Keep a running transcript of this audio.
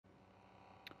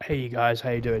Hey you guys,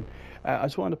 how you doing? I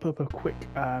just wanted to put up a quick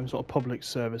sort of public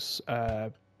service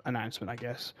announcement, I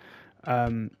guess.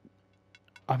 Um,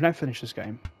 I've now finished this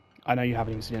game. I know you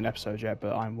haven't even seen an episode yet,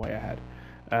 but I'm way ahead.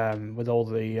 With all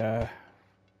the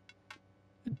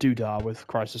doodah with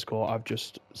Crisis Core, I've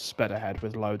just sped ahead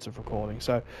with loads of recording.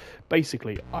 So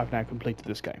basically, I've now completed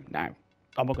this game. Now,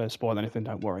 I'm not going to spoil anything,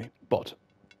 don't worry. But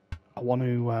I want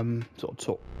to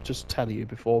just tell you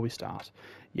before we start.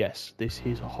 Yes, this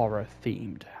is horror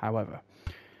themed. However,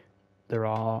 there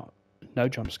are no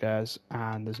jump scares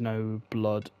and there's no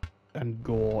blood and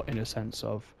gore in a sense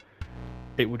of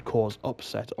it would cause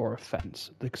upset or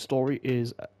offense. The story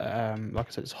is, like I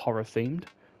said, it's horror themed,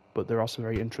 but there are some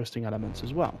very interesting elements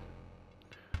as well.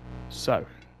 So,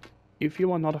 if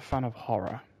you are not a fan of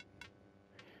horror,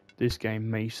 this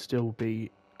game may still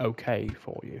be okay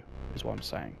for you, is what I'm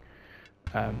saying.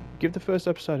 Give the first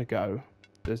episode a go.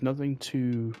 There's nothing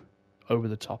too over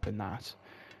the top in that.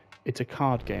 It's a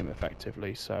card game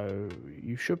effectively, so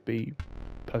you should be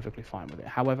perfectly fine with it.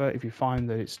 However, if you find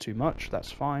that it's too much,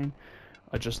 that's fine.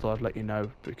 I just thought I'd let you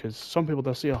know, because some people,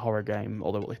 they'll see a horror game,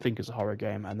 or what they think is a horror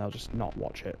game, and they'll just not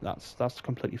watch it. That's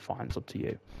completely fine. It's up to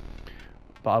you.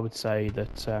 But I would say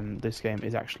that this game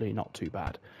is actually not too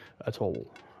bad at all.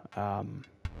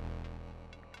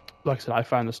 Like I said, I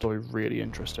found the story really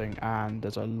interesting, and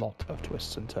there's a lot of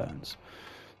twists and turns.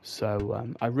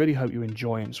 So I really hope you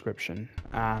enjoy Inscryption,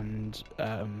 and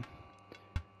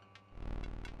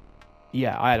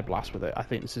yeah, I had a blast with it. I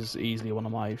think this is easily one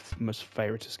of my most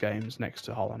favouriteest games next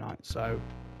to Hollow Knight. So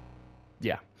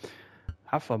yeah,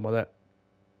 have fun with it.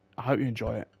 I hope you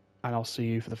enjoy it, and I'll see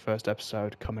you for the first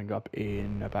episode coming up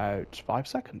in about 5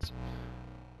 seconds.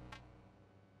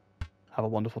 Have a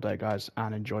wonderful day, guys,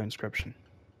 and enjoy Inscryption.